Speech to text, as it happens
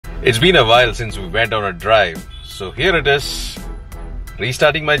It's been a while since we went on a drive, so here it is,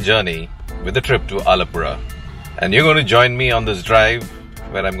 restarting my journey with a trip to Alappuzha. And you're going to join me on this drive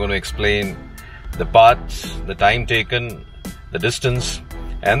where I'm going to explain the paths, the time taken, the distance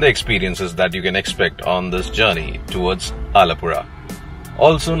and the experiences that you can expect on this journey towards Alappuzha,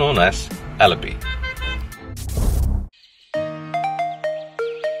 also known as Alappi.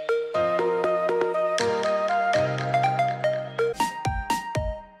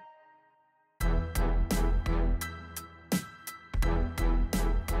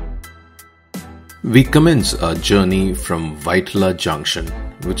 We commence our journey from Vytilla junction,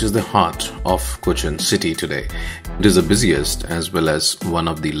 which is the heart of Cochin city today. It is the busiest as well as one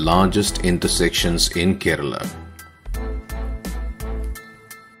of the largest intersections in Kerala.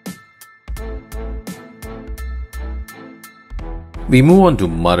 We move on to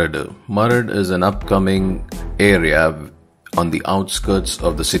Maradu. Maradu is an upcoming area on the outskirts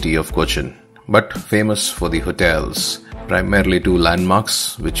of the city of Cochin, but famous for the hotels. Primarily two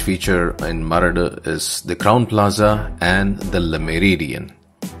landmarks which feature in Maradu is the Crown Plaza and the Le Méridien.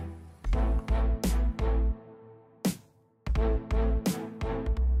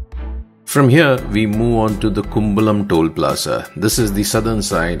 From here we move on to the Kumbalam toll plaza. This is the southern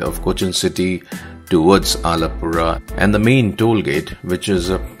side of Cochin city towards Alappuzha and the main toll gate, which is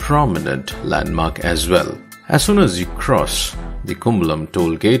a prominent landmark as well. As soon as you cross the Kumbalam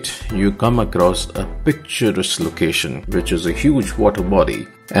toll gate, you come across a picturesque location, which is a huge water body,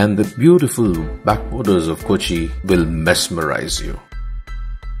 and the beautiful backwaters of Kochi will mesmerize you.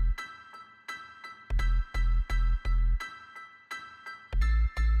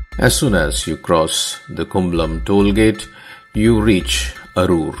 As soon as you cross the Kumbalam toll gate, you reach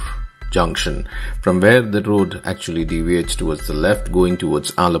Aroor junction, from where the road actually deviates towards the left going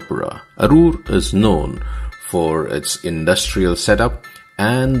towards Alappuzha. Aroor is known for its industrial setup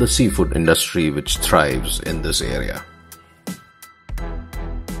and the seafood industry which thrives in this area.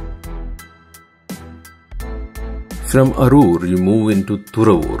 From Aroor you move into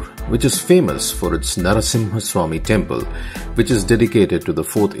Kalavoor, which is famous for its Narasimha Swami temple, which is dedicated to the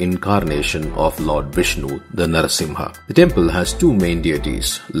fourth incarnation of Lord Vishnu, the Narasimha. The temple has two main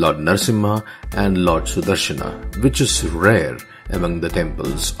deities, Lord Narasimha and Lord Sudarshana, which is rare among the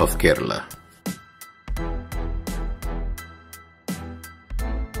temples of Kerala.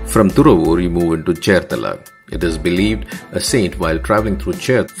 From Kalavoor you move into Cherthala. It is believed a saint while travelling through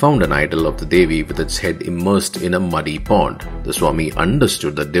Cherthala found an idol of the Devi with its head immersed in a muddy pond. The Swami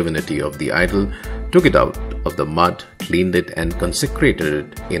understood the divinity of the idol, took it out of the mud, cleaned it and consecrated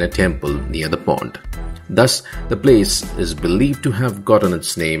it in a temple near the pond. Thus, the place is believed to have gotten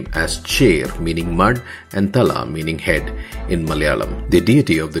its name as Cher, meaning mud, and Thala, meaning head, in Malayalam. The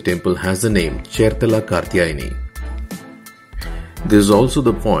deity of the temple has the name Cherthala Karthayani. This is also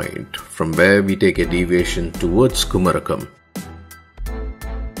the point from where we take a deviation towards Kumarakom.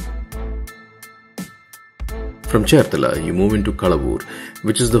 From Cherthala, you move into Kalavoor,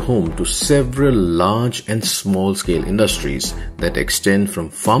 which is the home to several large and small-scale industries that extend from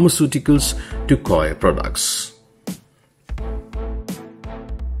pharmaceuticals to coir products.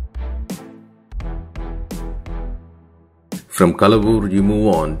 From Kalavoor, you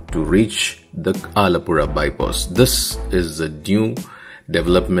move on to reach the Alappuzha Bypass. This is the new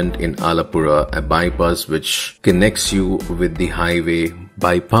development in Alappuzha, a bypass which connects you with the highway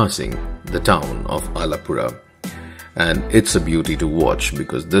bypassing the town of Alappuzha. And it's a beauty to watch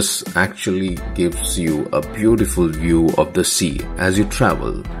because this actually gives you a beautiful view of the sea as you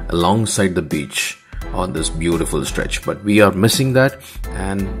travel alongside the beach on this beautiful stretch. But we are missing that,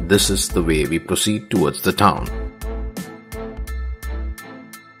 and this is the way we proceed towards the town.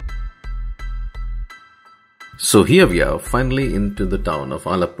 So here we are finally into the town of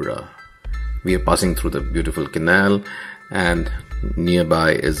Alappuzha. We are passing through the beautiful canal, and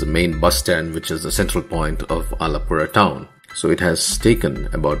nearby is the main bus stand, which is the central point of Alappuzha town. So it has taken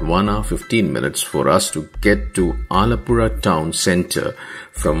about 1 hour 15 minutes for us to get to Alappuzha town center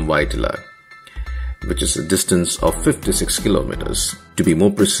from Vytilla, which is a distance of 56 kilometers. To be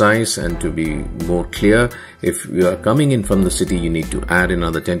more precise and to be more clear, if you are coming in from the city, you need to add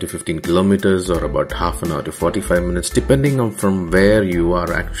another 10 to 15 kilometers or about half an hour to 45 minutes, depending on from where you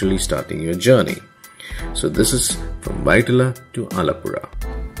are actually starting your journey. So this is from Vytilla to Alappuzha.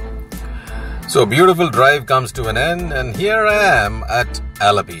 So beautiful drive comes to an end, and here I am at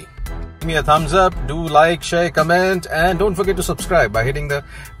Alappi. Give me a thumbs up, do like, share, comment, and don't forget to subscribe by hitting the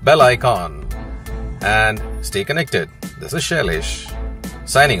bell icon. And stay connected. This is Shailesh,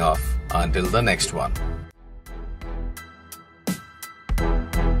 signing off until the next one.